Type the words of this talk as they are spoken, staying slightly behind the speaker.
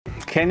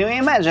Can you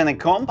imagine a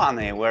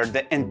company where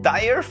the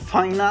entire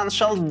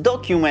financial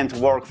document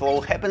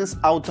workflow happens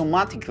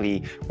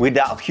automatically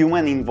without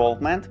human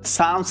involvement?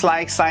 Sounds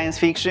like science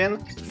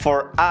fiction?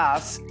 For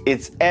us,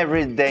 it's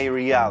everyday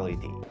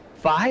reality.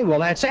 Fine, well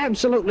that's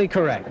absolutely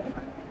correct.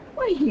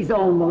 Why, he's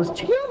almost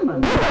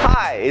human.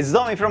 Hi, it's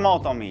Domi from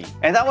Automi.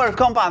 At our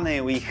company,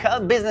 we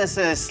help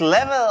businesses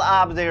level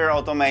up their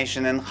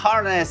automation and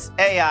harness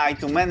AI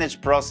to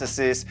manage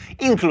processes,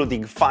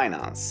 including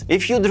finance.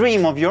 If you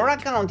dream of your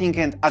accounting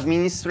and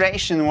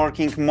administration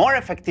working more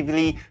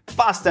effectively,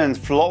 faster and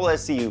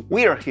flawlessly,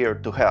 we're here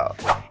to help.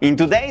 In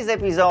today's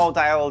episode,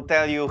 I will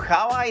tell you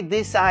how I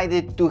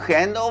decided to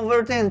hand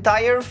over the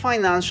entire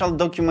financial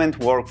document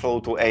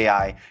workflow to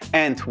AI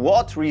and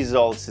what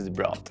results it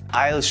brought.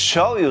 I'll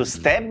show you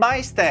step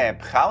by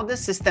step how the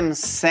system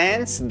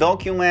sends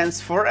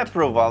documents for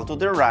approval to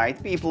the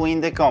right people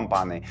in the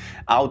company,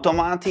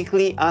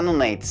 automatically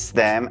annotates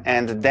them,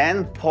 and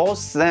then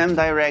posts them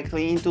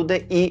directly into the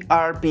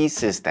ERP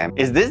system.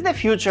 Is this the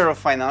future of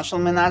financial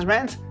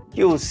management?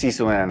 You'll see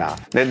soon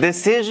enough. The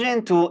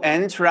decision to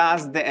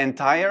entrust the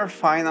entire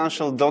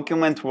financial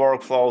document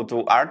workflow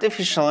to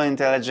artificial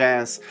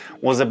intelligence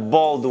was a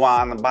bold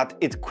one, but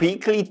it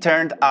quickly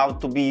turned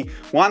out to be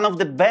one of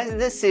the best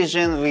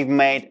decisions we've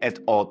made at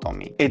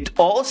Automi. It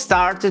all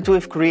started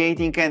with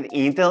creating an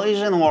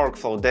intelligent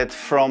workflow that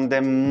from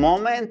the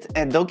moment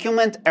a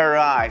document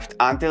arrived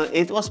until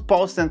it was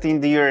posted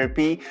in the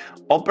ERP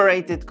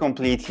operated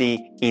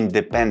completely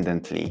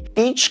independently.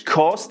 Each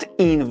cost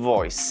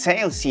invoice,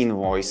 sales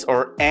invoice,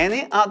 or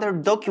any other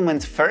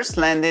document first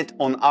landed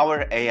on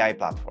our AI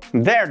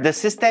platform. There, the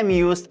system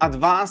used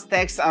advanced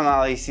text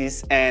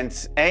analysis and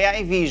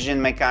AI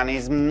vision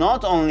mechanism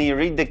not only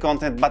read the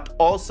content but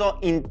also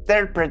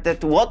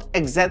interpreted what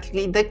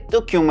exactly the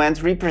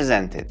document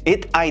represented.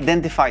 It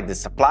identified the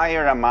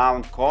supplier,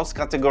 amount, cost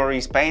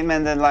categories,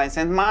 payment deadlines,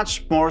 and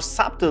much more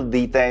subtle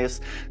details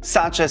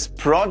such as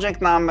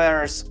project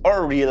numbers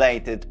or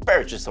related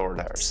purchase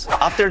orders.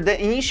 After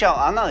the initial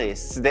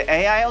analysis, the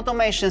AI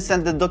automation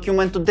sent the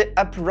document to the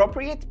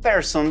appropriate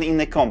person in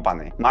the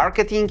company.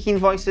 Marketing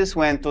invoices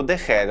went to the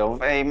head of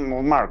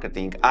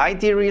marketing,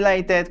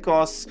 IT-related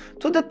costs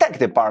to the tech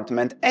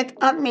department, and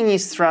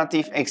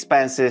administrative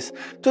expenses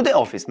to the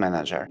office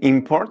manager.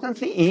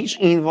 Importantly, each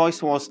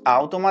invoice was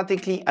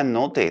automatically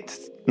annotated,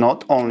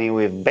 not only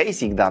with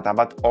basic data,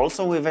 but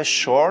also with a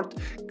short,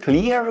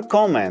 clear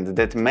comment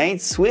that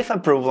made swift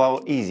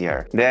approval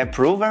easier. The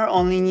approver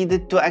only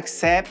needed to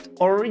accept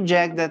or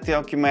reject the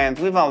document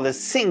without a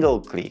single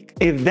click.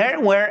 If there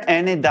were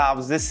any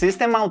doubts, the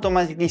system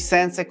automatically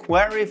sends a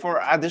query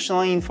for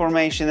additional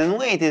information and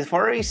waited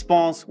for a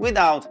response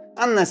without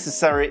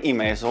unnecessary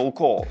emails or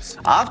calls.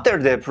 After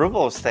the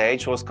approval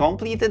stage was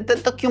completed, the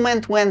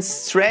document went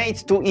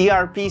straight to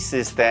ERP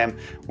system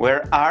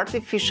where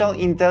artificial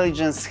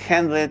intelligence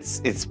handled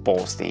its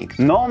posting.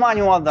 No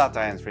manual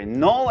data entry,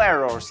 no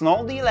errors,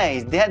 no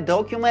delays. The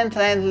document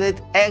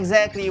landed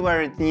exactly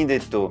where it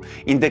needed to,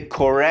 in the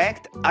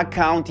correct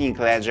accounting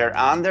ledger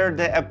under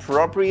the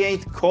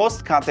appropriate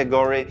cost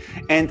category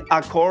and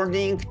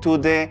according to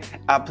the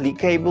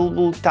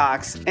applicable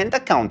tax and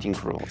accounting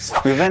rules.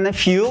 Within a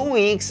few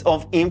weeks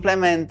of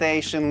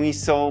implementation, we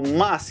saw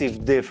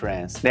massive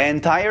difference. The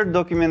entire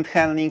document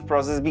handling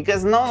process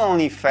became not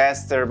only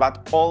faster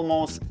but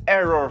almost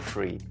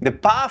error-free. The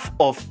path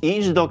of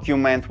each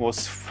document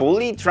was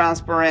fully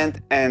transparent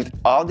and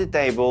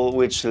auditable,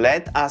 which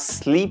let us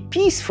sleep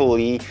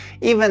peacefully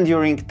even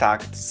during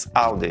tax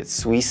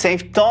audits. We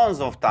saved tons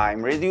of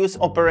time, reduced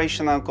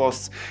operational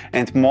costs,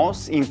 and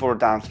most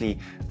importantly,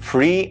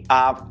 free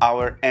up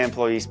our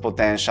employees'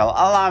 potential,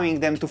 allowing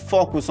them to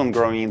focus on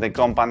growing the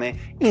company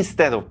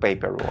instead of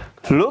paperwork.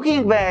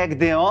 Looking back,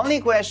 the only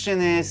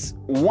question is,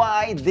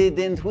 why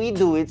didn't we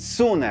do it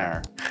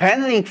sooner?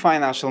 Handling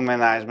financial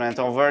management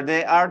over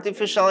the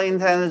artificial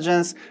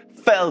intelligence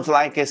felt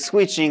like a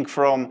switching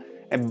from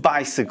a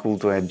bicycle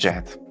to a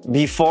jet.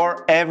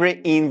 Before,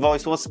 every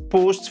invoice was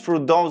pushed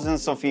through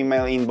dozens of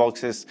email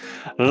inboxes,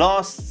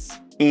 lost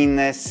in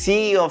a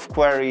sea of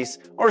queries,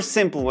 or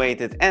simply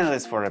waited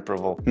endless for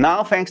approval.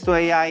 Now, thanks to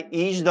AI,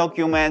 each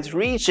document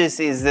reaches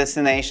its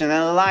destination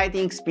at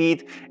lightning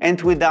speed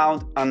and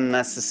without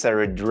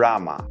unnecessary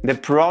drama. The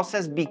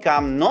process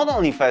becomes not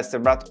only faster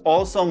but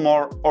also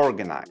more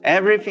organized.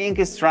 Everything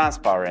is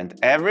transparent,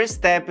 every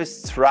step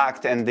is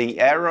tracked, and the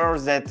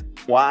errors that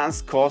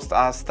once cost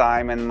us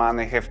time and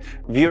money have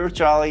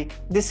virtually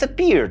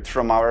disappeared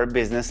from our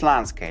business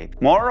landscape.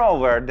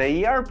 Moreover,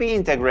 the ERP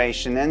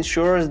integration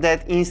ensures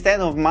that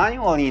instead of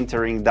manually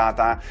entering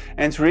data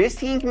and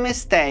risking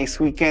mistakes,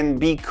 we can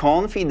be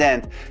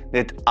confident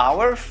that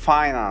our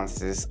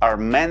finances are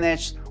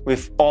managed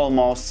with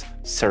almost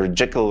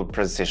surgical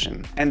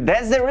precision. And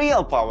that's the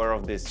real power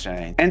of this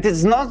change. And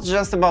it's not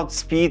just about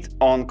speed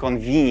or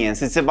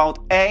convenience, it's about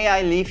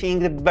AI lifting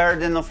the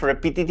burden of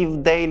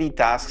repetitive daily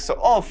tasks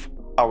off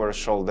our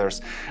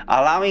shoulders,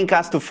 allowing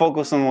us to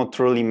focus on what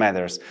truly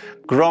matters: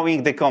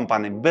 growing the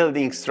company,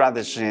 building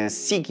strategy, and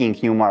seeking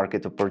new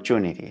market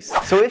opportunities.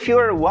 So if you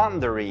are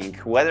wondering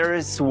whether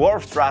it's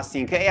worth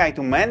trusting AI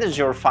to manage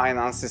your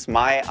finances,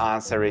 my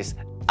answer is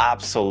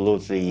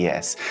absolutely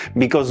yes.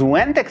 Because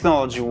when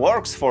technology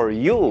works for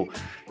you,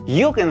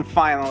 you can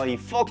finally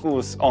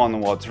focus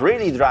on what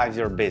really drives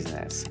your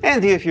business.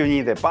 And if you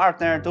need a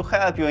partner to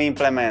help you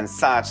implement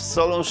such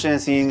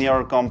solutions in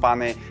your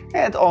company,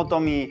 at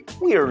Automi,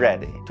 we're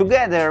ready.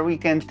 Together, we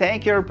can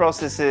take your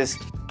processes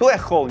to a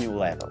whole new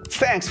level.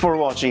 Thanks for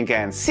watching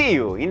and see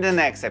you in the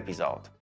next episode.